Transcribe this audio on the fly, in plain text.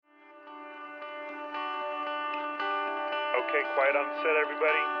Okay, quiet on the set,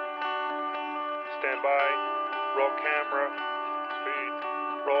 everybody. Stand by. Roll camera. Speed.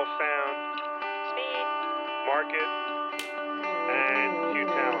 Roll sound. Speed. Mark it. And cue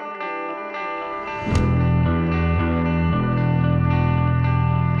talent.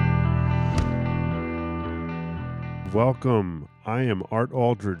 Welcome. I am Art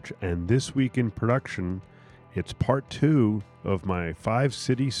Aldrich, and this week in production, it's part 2 of my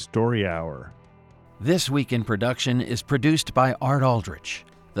 5-City Story Hour. This Week in Production is produced by Art Aldrich.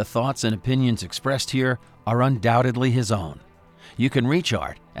 The thoughts and opinions expressed here are undoubtedly his own. You can reach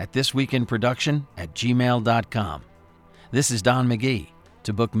Art at thisweekinproduction@gmail.com. This is Don McGee.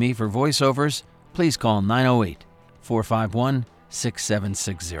 To book me for voiceovers, please call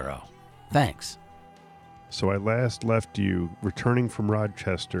 908-451-6760. Thanks. So I last left you returning from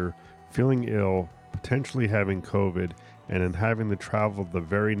Rochester, feeling ill, potentially having COVID, and then having to travel the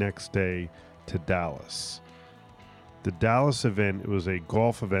very next day to Dallas. The Dallas event, it was a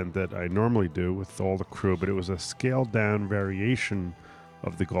golf event that I normally do with all the crew, but it was a scaled down variation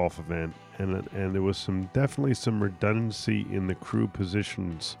of the golf event, and there was definitely some redundancy in the crew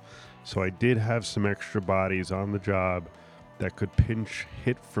positions. So I did have some extra bodies on the job that could pinch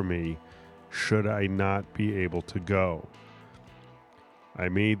hit for me should I not be able to go. I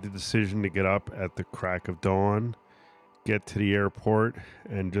made the decision to get up at the crack of dawn, get to the airport,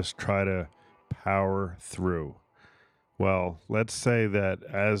 and just try to power through. Well, let's say that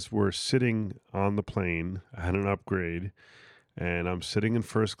as we're sitting on the plane, I had an upgrade, and I'm sitting in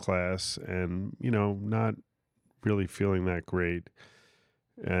first class and, not really feeling that great.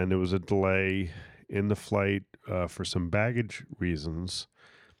 And there was a delay in the flight for some baggage reasons.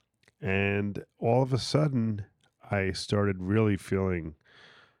 And all of a sudden, I started really feeling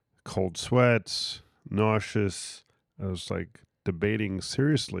cold sweats, nauseous. I was like debating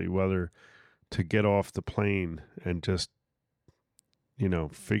seriously whether to get off the plane and just,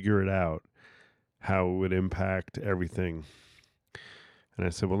 figure it out, how it would impact everything. And I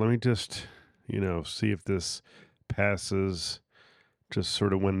said, well, let me just, see if this passes. Just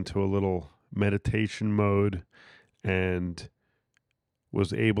sort of went into a little meditation mode and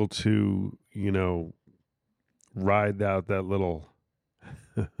was able to, ride out that little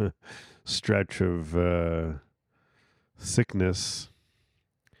stretch of sickness.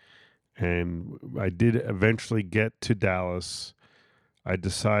 And I did eventually get to Dallas. I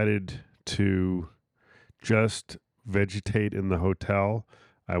decided to just vegetate in the hotel.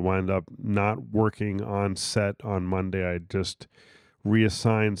 I wound up not working on set on Monday. I just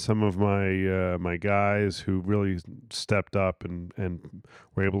reassigned some of my guys who really stepped up and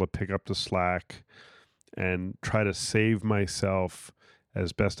were able to pick up the slack and try to save myself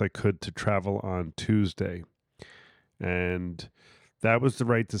as best I could to travel on Tuesday. And that was the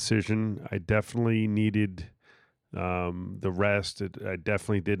right decision. I definitely needed the rest. I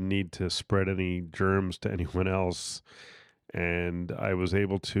definitely didn't need to spread any germs to anyone else. And I was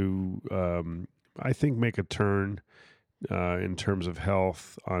able to, I think, make a turn in terms of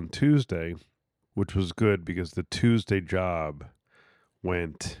health on Tuesday, which was good because the Tuesday job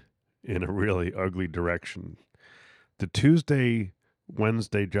went in a really ugly direction. The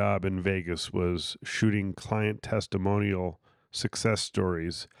Wednesday job in Vegas was shooting client testimonial success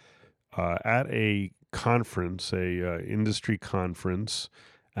stories at a conference, industry conference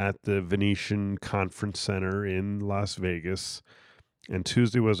at the Venetian Conference Center in Las Vegas. And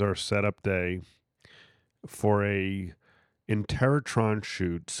Tuesday was our setup day for a Interatron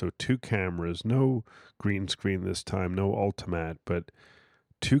shoot. So 2 cameras, no green screen this time, no Ultimat, but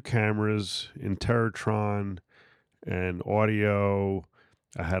 2 cameras, Interatron and audio.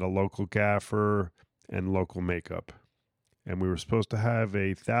 I had a local gaffer and local makeup. And we were supposed to have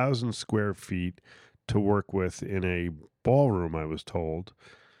 1,000 square feet to work with in a ballroom, I was told.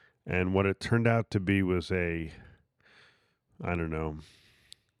 And what it turned out to be was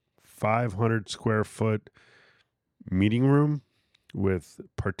 500 square foot meeting room with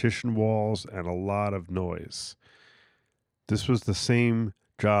partition walls and a lot of noise. This was the same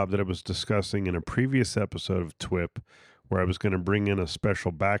job that I was discussing in a previous episode of TWIP, where I was going to bring in a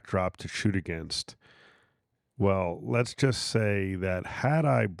special backdrop to shoot against. Well, let's just say that had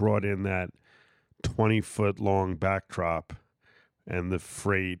I brought in that 20-foot long backdrop and the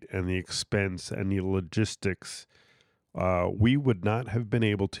freight and the expense and the logistics, we would not have been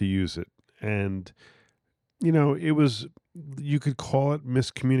able to use it. And, it was, you could call it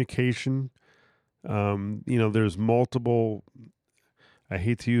miscommunication. There's multiple, I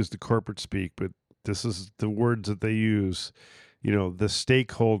hate to use the corporate speak, but this is the words that they use, the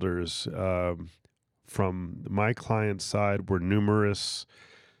stakeholders, from my client's side were numerous.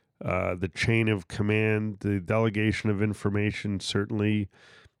 The chain of command, the delegation of information certainly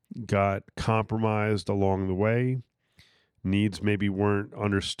got compromised along the way. Needs maybe weren't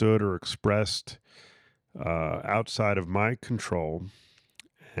understood or expressed outside of my control.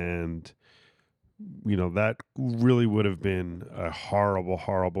 And, that really would have been a horrible,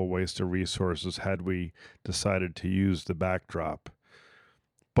 horrible waste of resources had we decided to use the backdrop.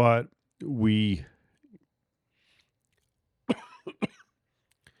 But we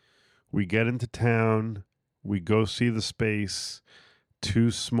get into town, we go see the space,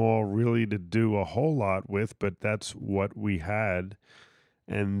 too small really to do a whole lot with, but that's what we had.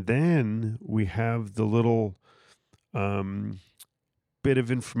 And then we have the little bit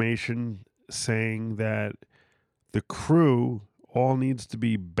of information saying that the crew all needs to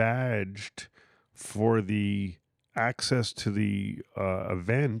be badged for the access to the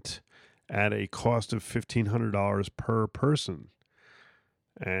event at a cost of $1,500 per person.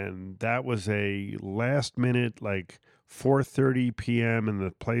 And that was a last minute, like 4:30 p.m. and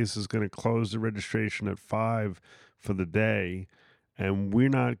the place is going to close the registration at 5 for the day. And we're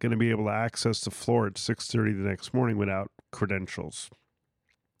not going to be able to access the floor at 6:30 the next morning without credentials.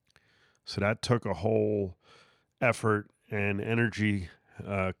 So that took a whole effort and energy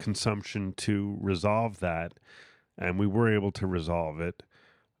consumption to resolve that. And we were able to resolve it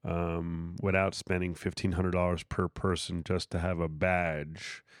without spending $1,500 per person just to have a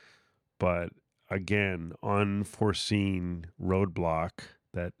badge. But again, unforeseen roadblock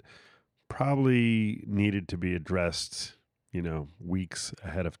that probably needed to be addressed, weeks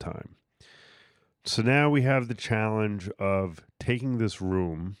ahead of time. So now we have the challenge of taking this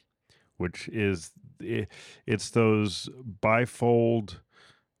room, which is, it's those bifold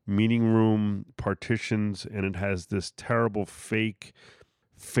meeting room partitions, and it has this terrible fake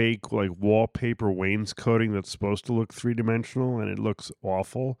like wallpaper wainscoting that's supposed to look three-dimensional, and it looks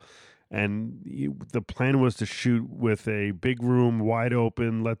awful. And the plan was to shoot with a big room wide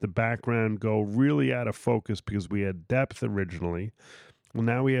open, let the background go really out of focus because we had depth originally. Well,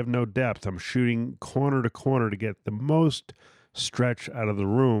 now we have no depth. I'm shooting corner to corner to get the most stretch out of the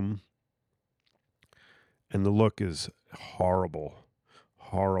room. And the look is horrible.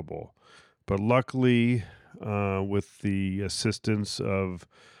 But luckily, with the assistance of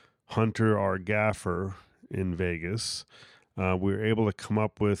Hunter, our gaffer in Vegas, we were able to come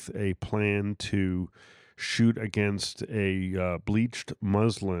up with a plan to shoot against a bleached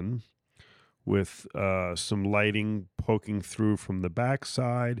muslin with some lighting poking through from the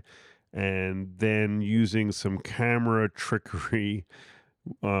backside, and then using some camera trickery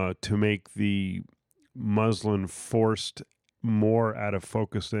to make the muslin forced more out of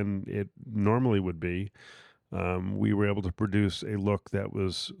focus than it normally would be. We were able to produce a look that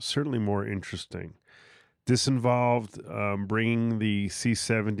was certainly more interesting. This involved bringing the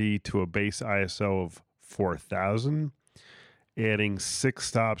C70 to a base ISO of 4,000, adding 6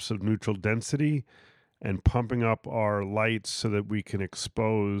 stops of neutral density, and pumping up our lights so that we can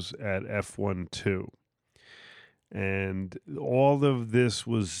expose at f1.2. And all of this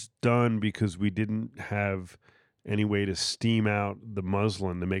was done because we didn't have any way to steam out the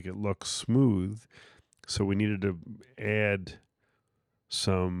muslin to make it look smooth. So we needed to add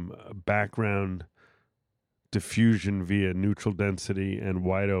some background diffusion via neutral density and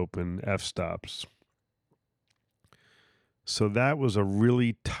wide open f-stops. So that was a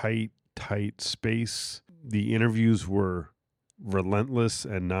really tight space. The interviews were relentless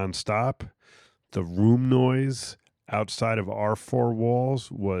and nonstop. The room noise outside of our 4 walls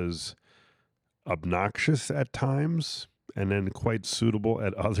was obnoxious at times and then quite suitable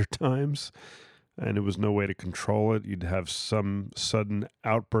at other times. And there was no way to control it. You'd have some sudden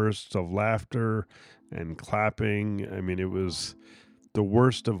outbursts of laughter and clapping. I mean, it was the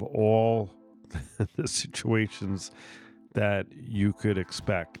worst of all the situations that you could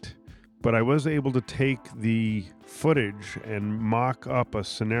expect. But I was able to take the footage and mock up a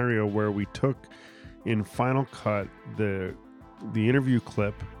scenario where we took in Final Cut the interview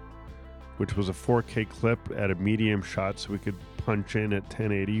clip, which was a 4K clip at a medium shot, so we could punch in at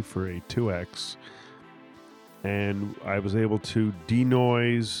 1080 for a 2x. And I was able to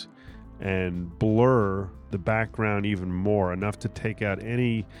denoise and blur the background even more, enough to take out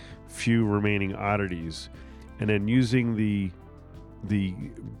any few remaining oddities. And then using the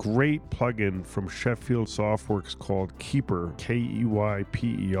great plugin from Sheffield Softworks called Keeper,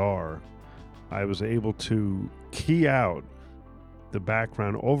 Keyper, I was able to key out the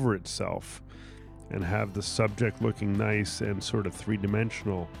background over itself and have the subject looking nice and sort of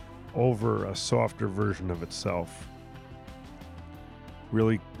three-dimensional over a softer version of itself.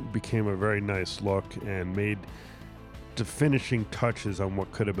 Really became a very nice look and made the finishing touches on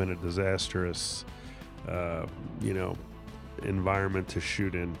what could have been a disastrous, environment to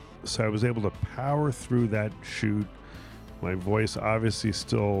shoot in. So I was able to power through that shoot. My voice obviously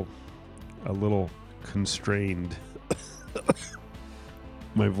still a little constrained.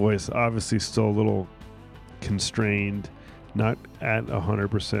 My voice obviously still a little constrained, not at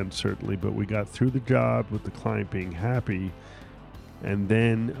 100% certainly, but we got through the job with the client being happy, and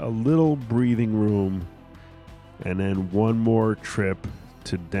then a little breathing room, and then one more trip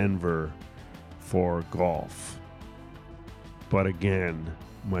to Denver for golf. But again,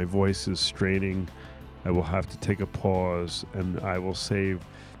 my voice is straining. I will have to take a pause, and I will save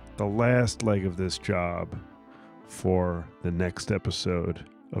the last leg of this job for the next episode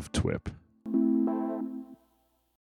of TWIP.